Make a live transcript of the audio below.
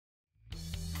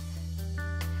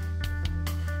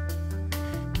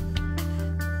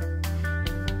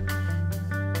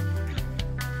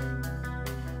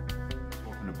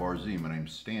RZ. My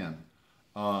name's Stan.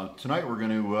 Tonight we're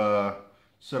going to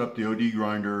set up the OD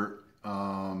grinder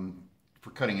for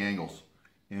cutting angles.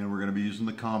 And we're going to be using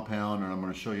the compound, and I'm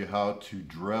going to show you how to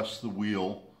dress the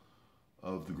wheel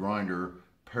of the grinder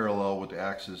parallel with the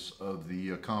axis of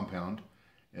the compound.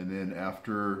 And then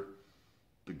after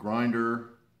the grinder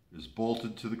is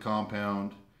bolted to the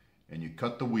compound and you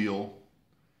cut the wheel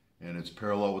and it's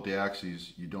parallel with the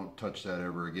axes, you don't touch that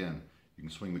ever again. You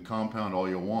can swing the compound all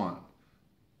you want,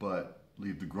 but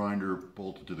leave the grinder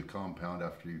bolted to the compound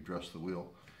after you've dressed the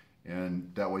wheel.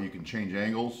 And that way you can change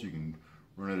angles. You can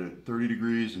run it at 30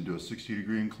 degrees and do a 60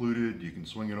 degree included. You can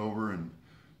swing it over and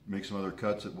make some other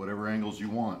cuts at whatever angles you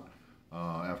want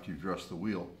after you've dressed the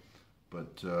wheel.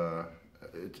 But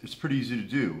it's pretty easy to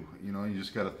do. You know, you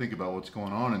just got to think about what's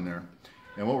going on in there.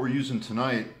 And what we're using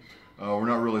tonight, we're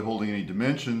not really holding any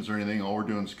dimensions or anything. All we're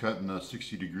doing is cutting a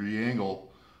 60 degree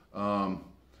angle.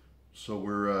 So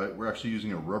we're actually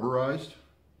using a rubberized.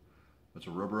 That's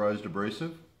a rubberized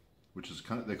abrasive, which is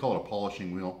they call it a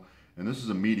polishing wheel. And this is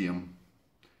a medium.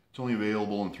 It's only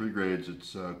available in 3 grades.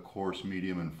 It's coarse,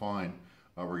 medium, and fine.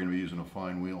 We're going to be using a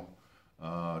fine wheel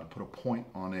to put a point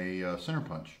on a center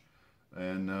punch.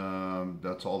 And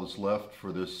that's all that's left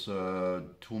for this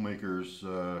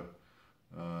Toolmakers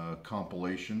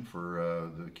compilation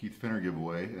for the Keith Finner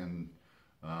giveaway. And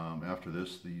after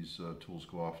this, these tools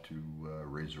go off to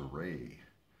Razor Ray.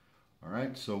 All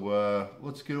right, so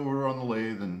let's get over on the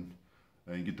lathe and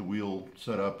get the wheel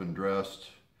set up and dressed,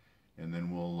 and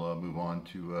then we'll move on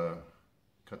to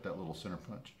cut that little center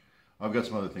punch. I've got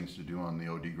some other things to do on the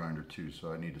OD grinder too,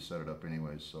 so I need to set it up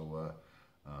anyways, so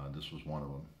this was one of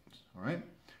them. All right,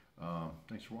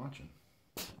 thanks for watching.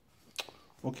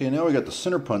 Okay, now we got the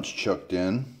center punch chucked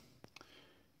in.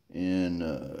 And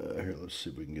here, let's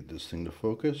see if we can get this thing to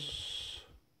focus.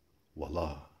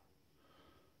 Voila.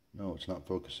 No, it's not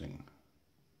focusing.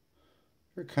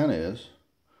 Here it kind of is.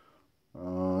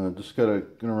 Just gonna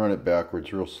run it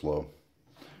backwards real slow.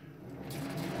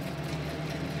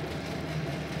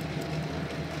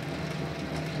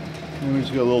 And we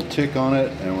just got a little tick on it,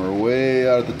 and we're way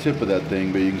out at the tip of that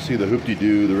thing, but you can see the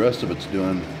hoop-de-doo the rest of it's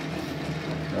doing.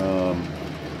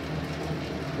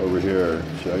 Over here,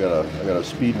 so I got a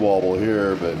speed wobble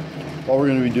here, but all we're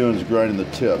going to be doing is grinding the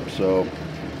tip, so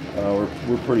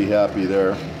we're pretty happy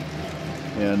there.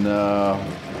 And I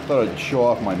thought I'd show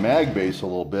off my mag base a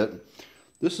little bit.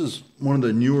 This is one of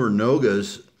the newer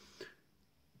Noga's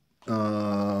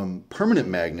permanent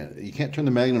magnet. You can't turn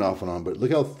the magnet off and on, but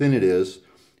look how thin it is,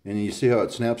 and you see how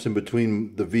it snaps in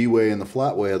between the V-way and the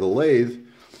flat way of the lathe.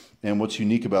 And what's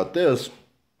unique about this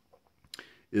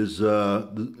is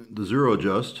the zero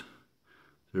adjust.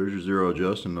 There's your zero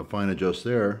adjust and the fine adjust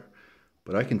there.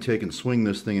 But I can take and swing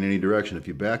this thing in any direction. If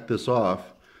you back this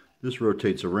off, this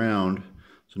rotates around.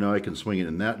 So now I can swing it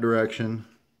in that direction.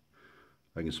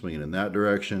 I can swing it in that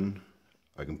direction.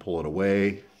 I can pull it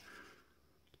away,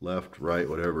 left, right,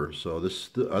 whatever. So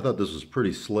I thought this was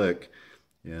pretty slick.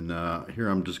 And here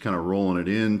I'm just kind of rolling it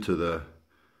into the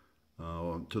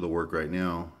work right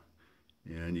now.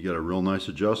 And you got a real nice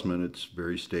adjustment. It's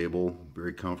very stable,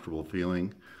 very comfortable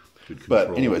feeling. Good control.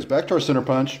 But anyways, back to our center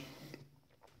punch.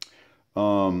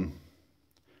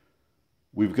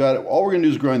 We've got, all we're going to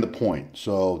do is grind the point.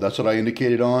 So that's what I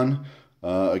indicated on.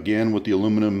 Again, with the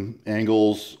aluminum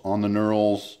angles on the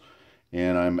knurls,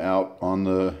 and I'm out on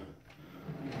the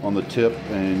tip,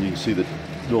 and you can see the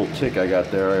little tick I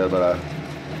got there. I got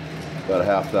about a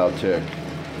half thou tick.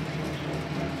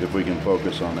 If we can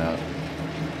focus on that.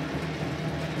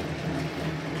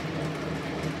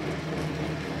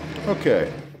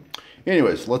 Okay.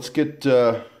 Anyways, let's get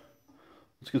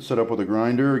set up with a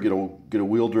grinder, get a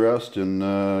wheel dressed, and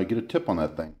get a tip on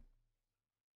that thing.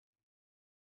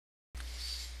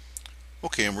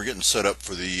 Okay, and we're getting set up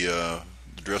for the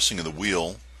dressing of the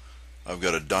wheel. I've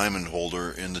got a diamond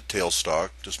holder in the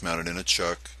tailstock, just mounted in a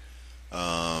chuck.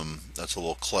 That's a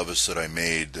little clevis that I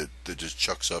made that just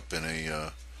chucks up in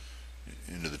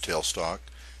into the tailstock,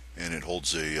 and it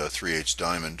holds a 3/8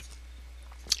 diamond.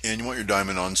 And you want your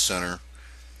diamond on center.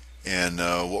 And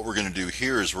what we're going to do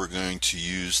here is we're going to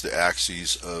use the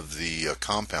axes of the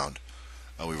compound.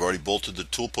 We've already bolted the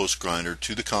tool post grinder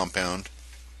to the compound.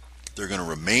 They're going to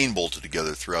remain bolted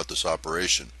together throughout this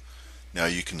operation. Now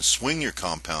you can swing your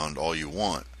compound all you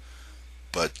want,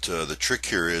 but the trick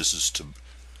here is to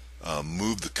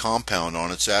move the compound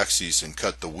on its axes and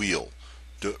cut the wheel.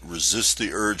 Resist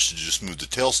the urge to just move the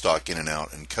tailstock in and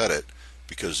out and cut it,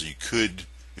 because you could,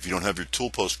 if you don't have your tool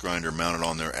post grinder mounted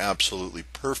on there absolutely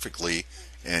perfectly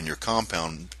and your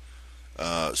compound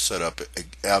set up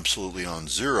absolutely on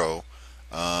zero,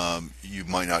 you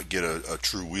might not get a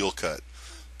true wheel cut.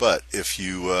 But if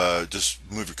you just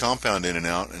move your compound in and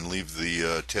out and leave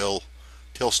the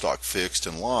tailstock fixed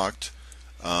and locked,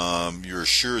 you're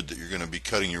assured that you're going to be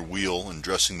cutting your wheel and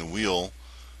dressing the wheel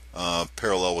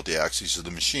parallel with the axis of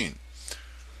the machine.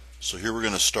 So here we're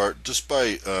going to start just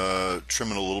by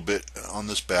trimming a little bit on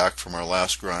this back from our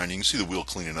last grind. You can see the wheel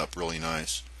cleaning up really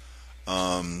nice.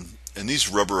 And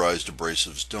these rubberized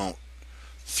abrasives don't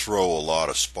throw a lot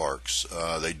of sparks.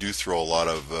 They do throw a lot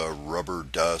of rubber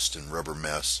dust and rubber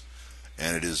mess,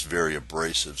 and it is very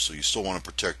abrasive. So you still want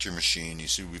to protect your machine. You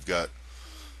see we've got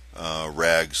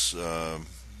rags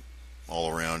all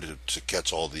around to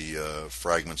catch all the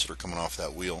fragments that are coming off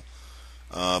that wheel.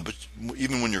 But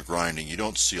even when you're grinding, you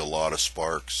don't see a lot of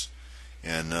sparks,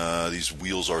 and these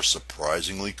wheels are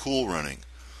surprisingly cool running.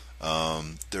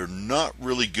 They're not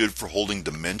really good for holding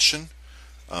dimension,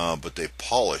 but they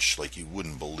polish like you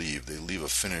wouldn't believe. They leave a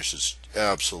finish that's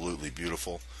absolutely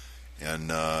beautiful. And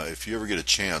if you ever get a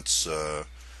chance to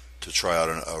try out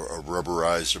a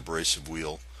rubberized abrasive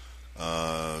wheel,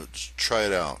 just try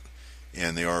it out.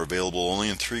 And they are available only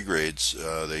in 3 grades.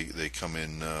 They come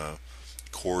in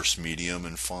coarse, medium,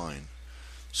 and fine.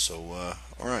 So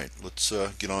alright, let's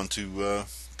get on to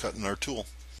cutting our tool.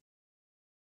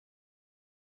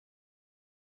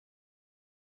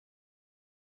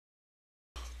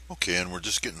 Okay, and we're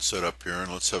just getting set up here,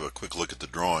 and let's have a quick look at the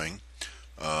drawing.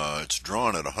 It's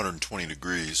drawn at 120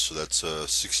 degrees, so that's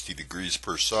 60 degrees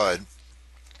per side.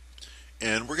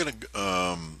 And we're going to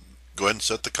go ahead and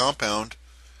set the compound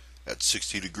at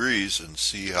 60 degrees and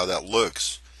see how that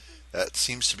looks. That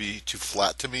seems to be too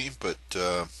flat to me, but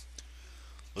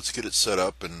let's get it set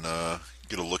up and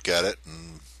get a look at it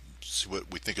and see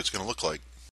what we think it's going to look like.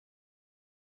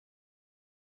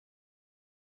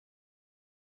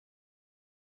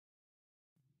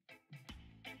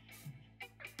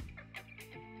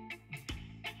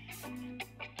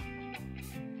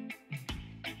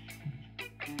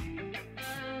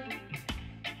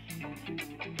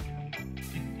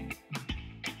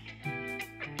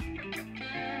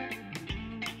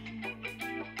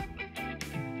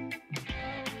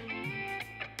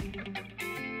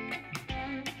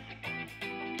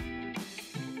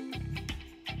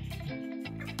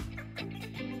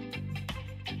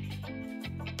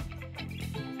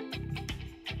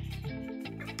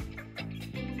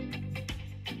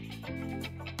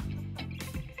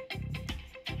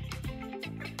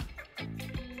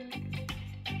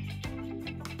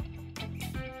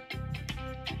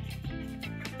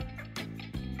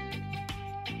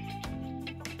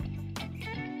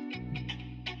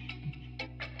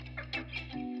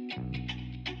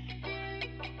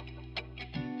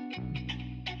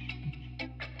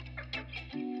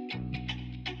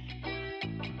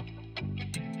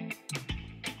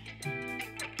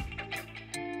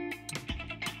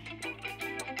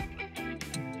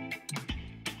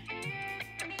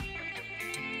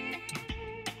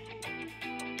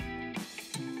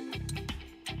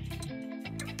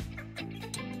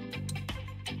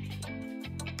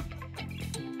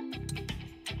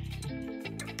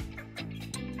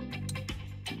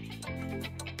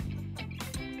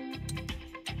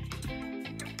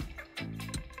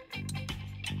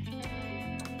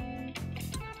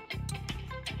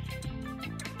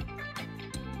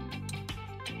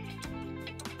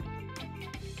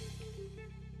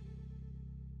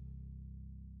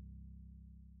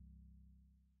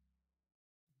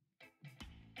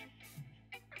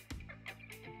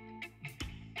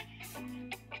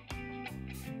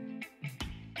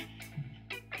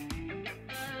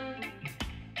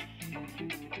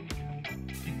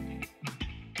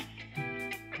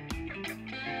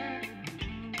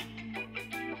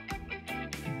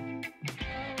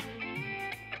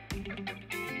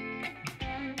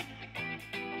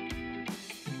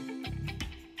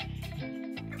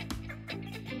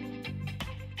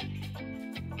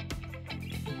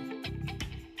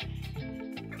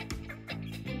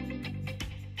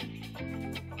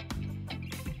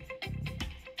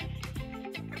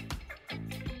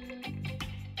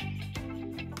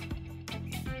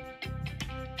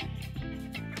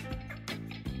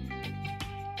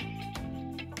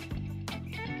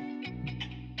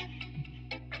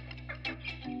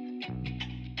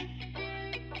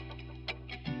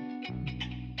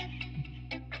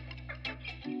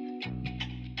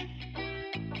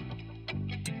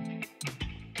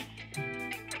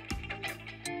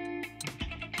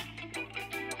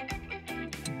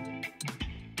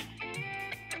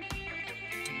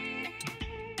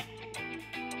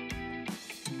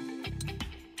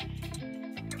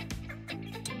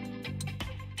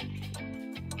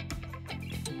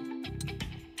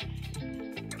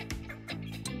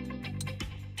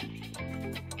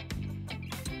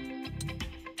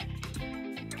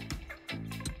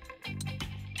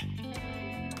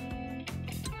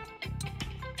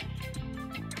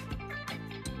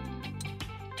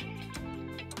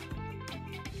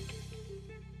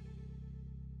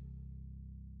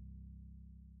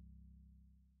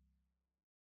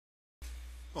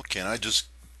 Okay, and I just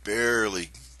barely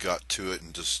got to it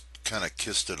and just kind of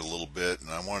kissed it a little bit, and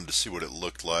I wanted to see what it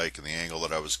looked like and the angle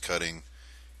that I was cutting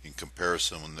in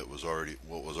comparison when that was already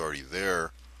what was already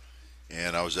there.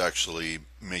 And I was actually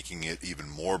making it even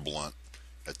more blunt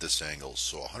at this angle.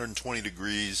 So 120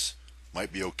 degrees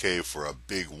might be okay for a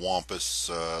big wampus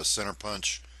center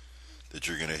punch that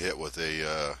you're going to hit with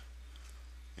a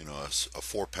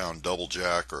 4-pound double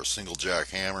jack or a single jack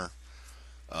hammer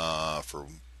for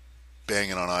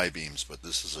banging on I-beams. But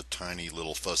this is a tiny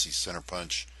little fussy center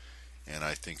punch, and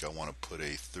I think I want to put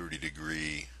a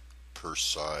 30-degree per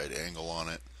side angle on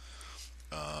it.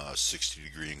 60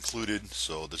 degree included.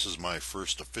 So this is my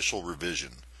first official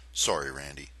revision. Sorry,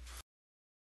 Randy.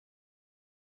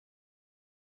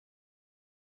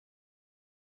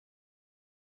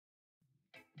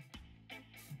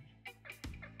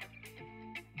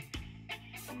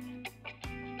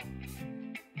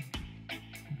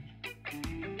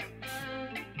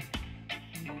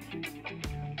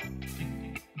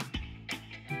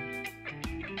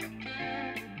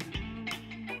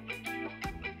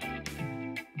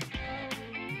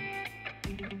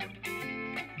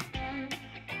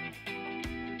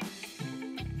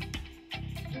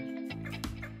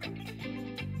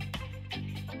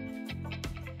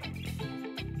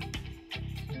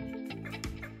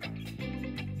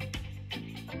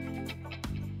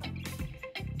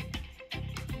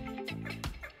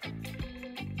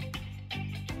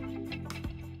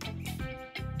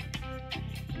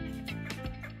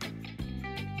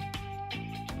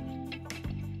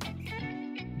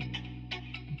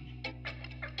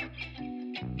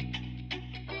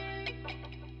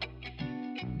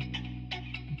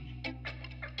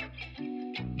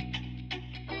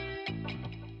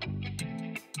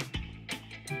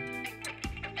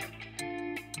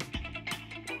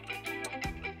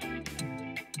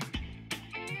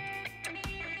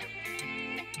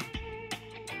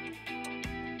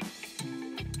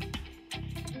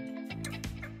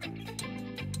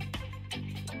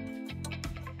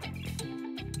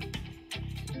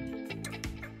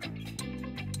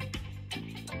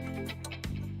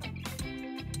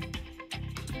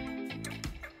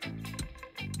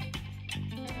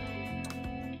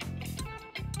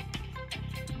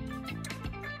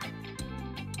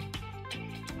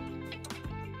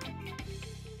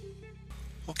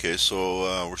 Okay,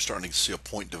 so we're starting to see a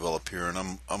point develop here, and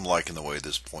I'm liking the way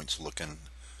this point's looking.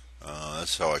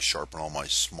 That's how I sharpen all my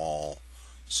small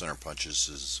center punches,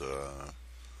 is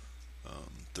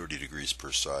 30 degrees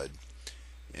per side.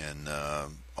 And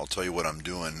I'll tell you what I'm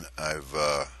doing. I've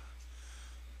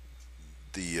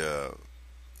the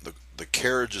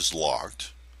carriage is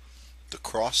locked. The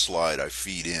cross slide I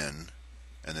feed in,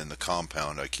 and then the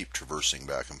compound I keep traversing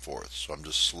back and forth. So I'm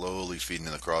just slowly feeding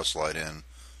the cross slide in,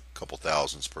 a couple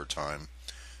thousandths per time,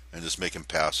 and just making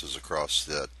passes across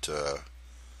that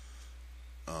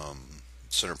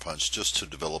center punch just to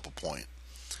develop a point.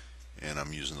 And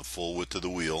I'm using the full width of the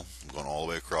wheel. I'm going all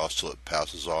the way across till it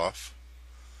passes off,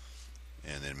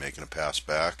 and then making a pass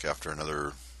back after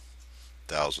another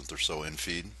thousandth or so in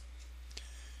feed,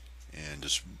 and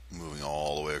just moving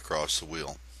all the way across the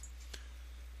wheel.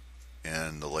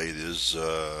 And the lathe is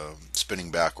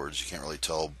spinning backwards. You can't really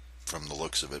tell from the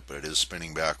looks of it, but it is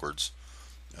spinning backwards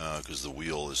because the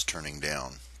wheel is turning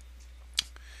down.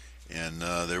 And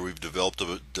there we've developed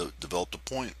a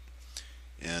point.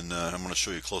 And I'm going to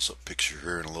show you a close-up picture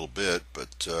here in a little bit,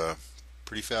 but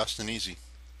pretty fast and easy.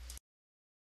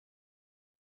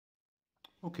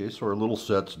 Okay, so our little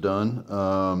set's done.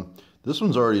 This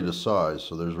one's already to size,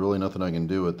 so there's really nothing I can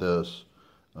do with this.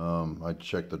 I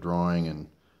checked the drawing, and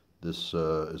this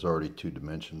is already 2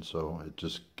 dimensions, so it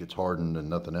just gets hardened and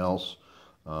nothing else.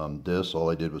 This,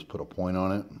 all I did was put a point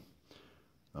on it.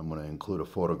 I'm going to include a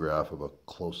photograph of a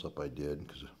close-up I did,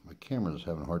 because my camera is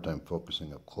having a hard time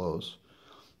focusing up close.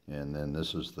 And then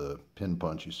this is the pin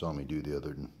punch you saw me do the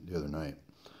other night.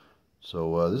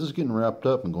 So this is getting wrapped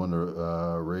up and going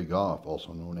to Ray Goff,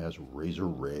 also known as Razor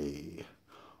Ray.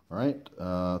 All right,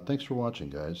 thanks for watching,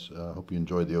 guys. Hope you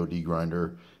enjoyed the OD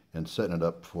grinder and setting it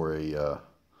up for an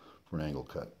angle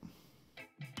cut.